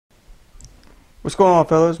What's going on,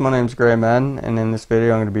 fellas? My name's Gray Madden, and in this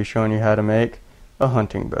video I'm going to be showing you how to make a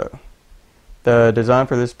hunting bow. The design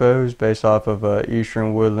for this bow is based off of a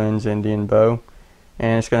Eastern Woodlands Indian bow,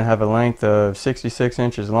 and it's going to have a length of 66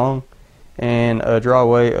 inches long and a draw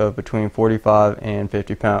weight of between 45 and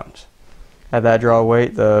 50 pounds. At that draw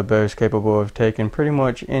weight, the bow is capable of taking pretty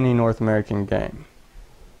much any North American game.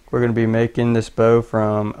 We're going to be making this bow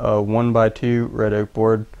from a 1x2 red oak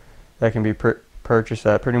board that can be purchased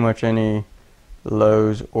at pretty much any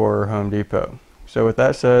Lowe's or Home Depot. So with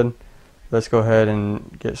that said, let's go ahead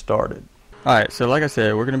and get started. Alright, so like I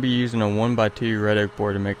said, we're going to be using a 1x2 red oak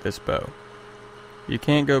board to make this bow. You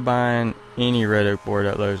can't go buying any red oak board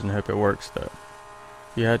at Lowe's and hope it works though.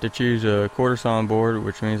 You have to choose a quarter sawn board,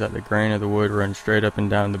 which means that the grain of the wood runs straight up and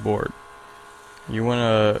down the board. You want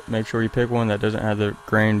to make sure you pick one that doesn't have the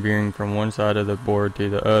grain veering from one side of the board to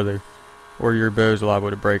the other, or your bow is liable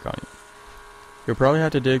to break on you. You'll probably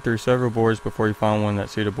have to dig through several boards before you find one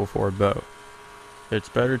that's suitable for a bow. It's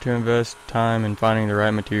better to invest time in finding the right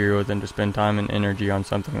material than to spend time and energy on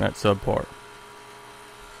something that's subpar.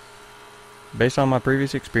 Based on my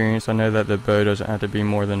previous experience, I know that the bow doesn't have to be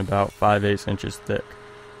more than about 5/8 inches thick.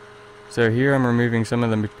 So here I'm removing some of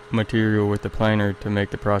the material with the planer to make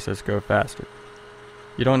the process go faster.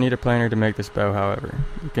 You don't need a planer to make this bow, however.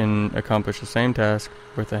 You can accomplish the same task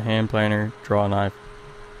with a hand planer, draw knife,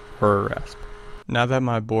 or a rasp. Now that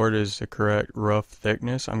my board is the correct rough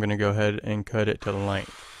thickness, I'm going to go ahead and cut it to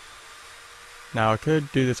length. Now I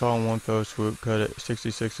could do this all in one fell swoop, cut it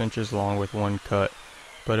 66 inches long with one cut,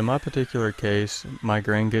 but in my particular case, my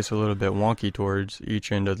grain gets a little bit wonky towards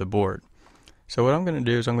each end of the board. So what I'm going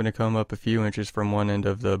to do is I'm going to come up a few inches from one end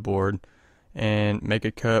of the board and make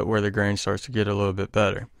a cut where the grain starts to get a little bit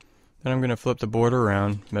better. Then I'm going to flip the board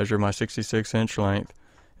around, measure my 66 inch length,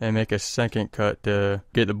 and make a second cut to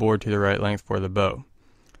get the board to the right length for the bow.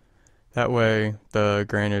 That way the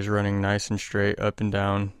grain is running nice and straight up and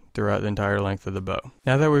down throughout the entire length of the bow.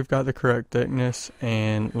 Now that we've got the correct thickness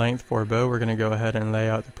and length for a bow, we're going to go ahead and lay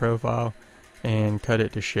out the profile and cut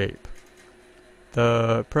it to shape.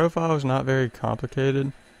 The profile is not very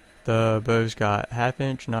complicated. The bow's got 1/2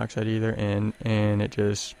 inch nocks at either end, and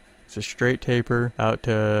it's a straight taper out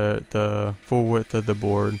to the full width of the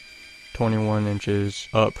board, 21 inches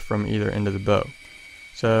up from either end of the bow.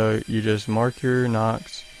 So you just mark your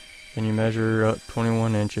nocks, and you measure up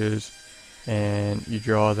 21 inches, and you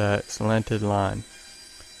draw that slanted line,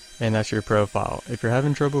 and that's your profile. If you're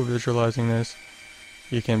having trouble visualizing this,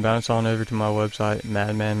 you can bounce on over to my website,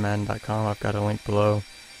 madmanmadden.com. I've got a link below,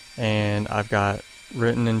 and I've got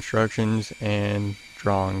written instructions and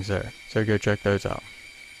drawings there, so go check those out.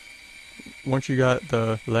 Once you got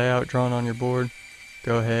the layout drawn on your board,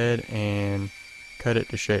 go ahead and cut it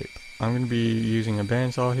to shape. I'm going to be using a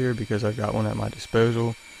bandsaw here because I've got one at my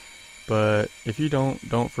disposal, but if you don't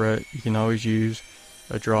fret. You can always use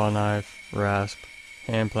a draw knife, rasp,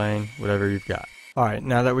 hand plane, whatever you've got. Alright,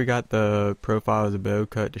 now that we got the profile of the bow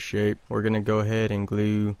cut to shape, we're going to go ahead and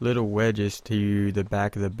glue little wedges to the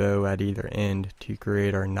back of the bow at either end to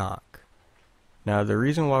create our nock. Now the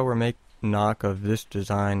reason why we're making nock of this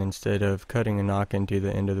design instead of cutting a nock into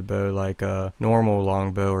the end of the bow like a normal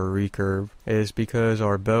longbow or recurve is because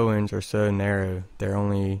our bow ends are so narrow. They're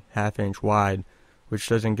only 1/2 inch wide, which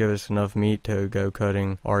doesn't give us enough meat to go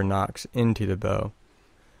cutting our nocks into the bow.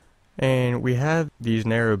 And we have these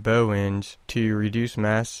narrow bow ends to reduce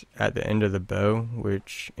mass at the end of the bow,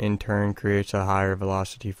 which in turn creates a higher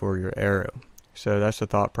velocity for your arrow. So that's the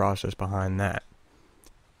thought process behind that.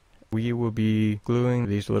 We will be gluing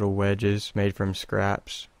these little wedges made from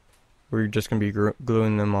scraps. We're just going to be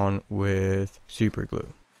gluing them on with super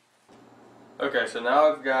glue. Okay, so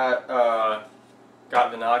now I've got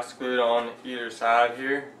the nocks glued on either side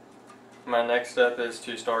here. My next step is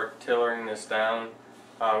to start tillering this down,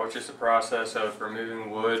 which is the process of removing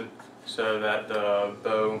wood so that the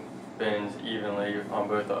bow bends evenly on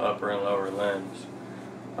both the upper and lower limbs.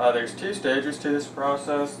 There's 2 stages to this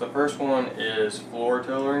process. The first one is floor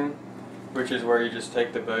tillering, which is where you just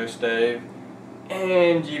take the bow stave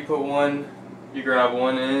and you grab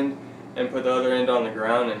one end and put the other end on the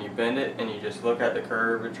ground and you bend it and you just look at the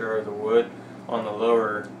curvature of the wood on the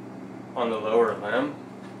lower limb.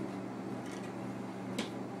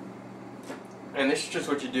 And this is just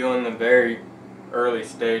what you do in the very early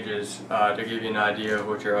stages to give you an idea of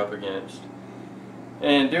what you're up against.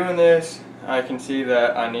 And doing this, I can see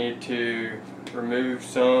that I need to remove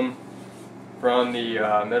some from the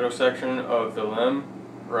middle section of the limb,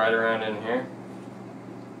 right around in here,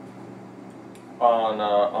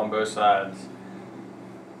 on both sides.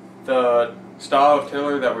 The style of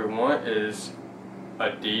tiller that we want is a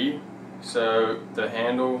D, So the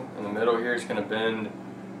handle in the middle here is going to bend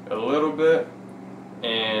a little bit,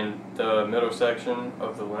 and the middle section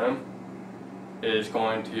of the limb is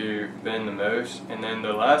going to bend the most, and then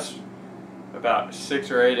the last about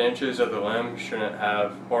 6 or 8 inches of the limb shouldn't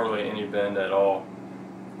have hardly any bend at all.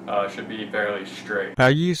 Should be fairly straight. I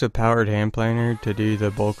use a powered hand planer to do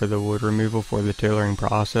the bulk of the wood removal for the tillering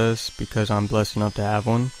process because I'm blessed enough to have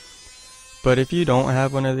one. But if you don't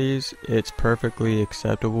have one of these, it's perfectly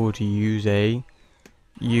acceptable to use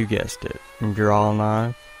you guessed it, draw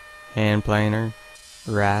knife, hand planer,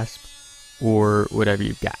 rasp, or whatever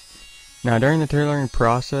you've got. Now during the tillering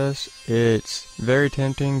process, it's very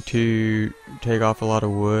tempting to take off a lot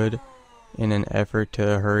of wood in an effort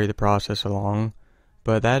to hurry the process along,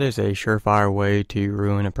 but that is a surefire way to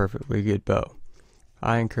ruin a perfectly good bow.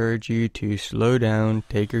 I encourage you to slow down,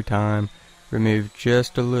 take your time, remove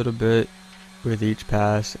just a little bit with each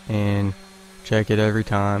pass, and check it every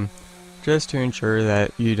time, just to ensure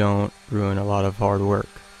that you don't ruin a lot of hard work.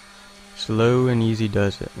 Slow and easy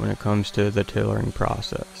does it when it comes to the tillering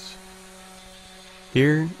process.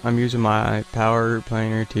 Here, I'm using my power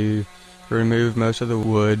planer to remove most of the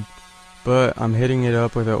wood, but I'm hitting it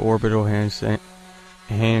up with an orbital hand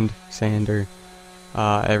sander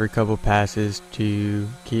every couple passes to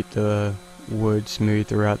keep the wood smooth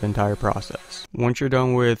throughout the entire process. Once you're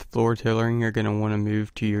done with floor tillering, you're going to want to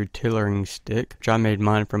move to your tillering stick, which I made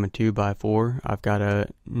mine from a 2x4. I've got a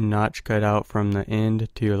notch cut out from the end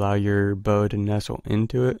to allow your bow to nestle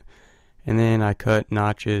into it, and then I cut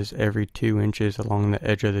notches every 2 inches along the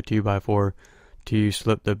edge of the 2x4 to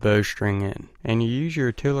slip the bowstring in. And you use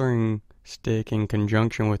your tillering stick in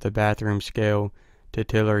conjunction with the bathroom scale to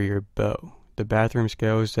tiller your bow. The bathroom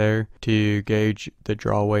scale is there to gauge the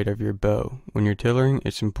draw weight of your bow. When you're tillering,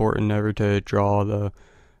 it's important never to draw the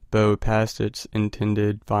bow past its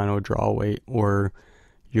intended final draw weight, or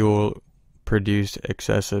you'll produce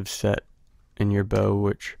excessive set in your bow,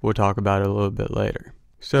 which we'll talk about a little bit later.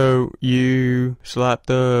 So you slap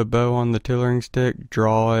the bow on the tillering stick,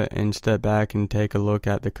 draw it, and step back and take a look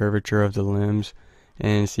at the curvature of the limbs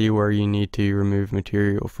and see where you need to remove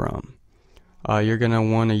material from. You're going to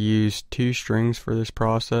want to use 2 strings for this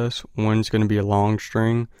process. One's going to be a long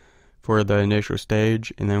string for the initial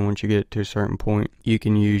stage, and then once you get to a certain point, you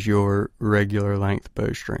can use your regular length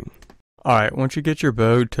bowstring. Alright, once you get your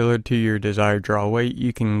bow tillered to your desired draw weight,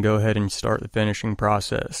 you can go ahead and start the finishing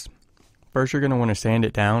process. First, you're going to want to sand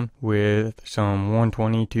it down with some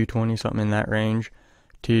 120, 220, something in that range,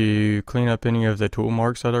 to clean up any of the tool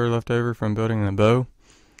marks that are left over from building the bow,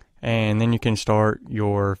 and then you can start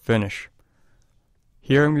your finish.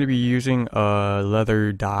 Here I'm going to be using a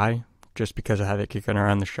leather dye, just because I have it kicking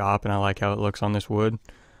around the shop and I like how it looks on this wood.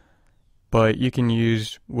 But you can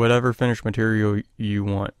use whatever finish material you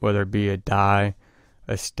want, whether it be a dye,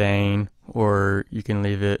 a stain, or you can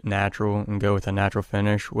leave it natural and go with a natural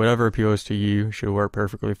finish. Whatever appeals to you should work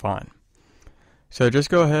perfectly fine. So just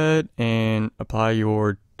go ahead and apply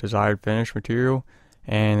your desired finish material,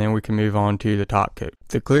 and then we can move on to the top coat.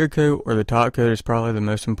 The clear coat or the top coat is probably the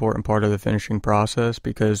most important part of the finishing process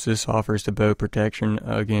because this offers the bow protection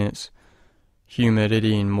against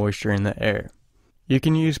humidity and moisture in the air. You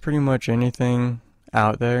can use pretty much anything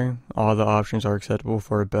out there. All the options are acceptable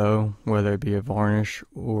for a bow, whether it be a varnish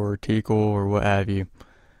or teakle or what have you.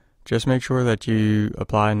 Just make sure that you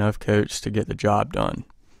apply enough coats to get the job done.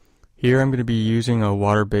 Here I'm going to be using a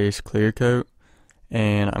water-based clear coat,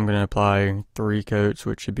 and I'm going to apply 3 coats,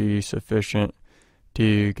 which should be sufficient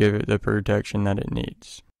to give it the protection that it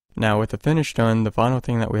needs. Now with the finish done, the final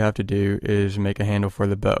thing that we have to do is make a handle for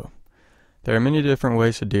the bow. There are many different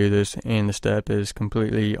ways to do this, and the step is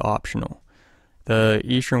completely optional. The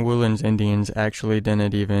Eastern Woodlands Indians actually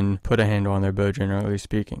didn't even put a handle on their bow, generally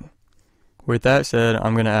speaking. With that said,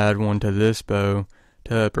 I'm going to add one to this bow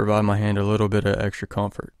to provide my hand a little bit of extra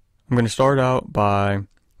comfort. I'm going to start out by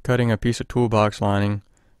cutting a piece of toolbox lining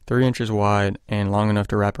 3 inches wide and long enough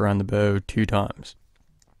to wrap around the bow 2 times.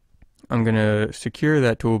 I'm going to secure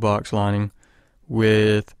that toolbox lining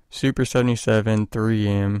with Super 77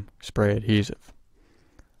 3M spray adhesive.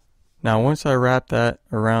 Now once I wrap that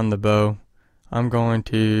around the bow, I'm going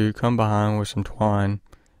to come behind with some twine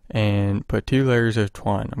and put 2 layers of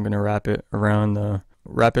twine. I'm going to wrap it around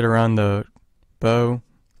the bow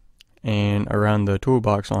and around the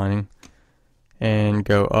toolbox lining and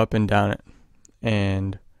go up and down it,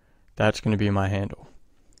 and that's going to be my handle.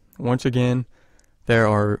 Once again, there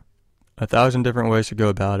are 1,000 different ways to go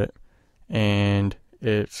about it, and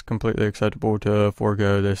it's completely acceptable to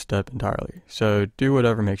forego this step entirely. So do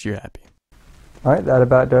whatever makes you happy. Alright, that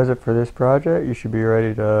about does it for this project. You should be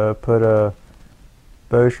ready to put a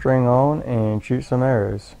bowstring on and shoot some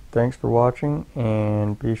arrows. thanks for watching,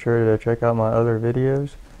 and be sure to check out my other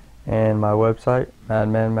videos and my website,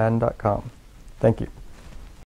 madmanmadden.com. Thank you.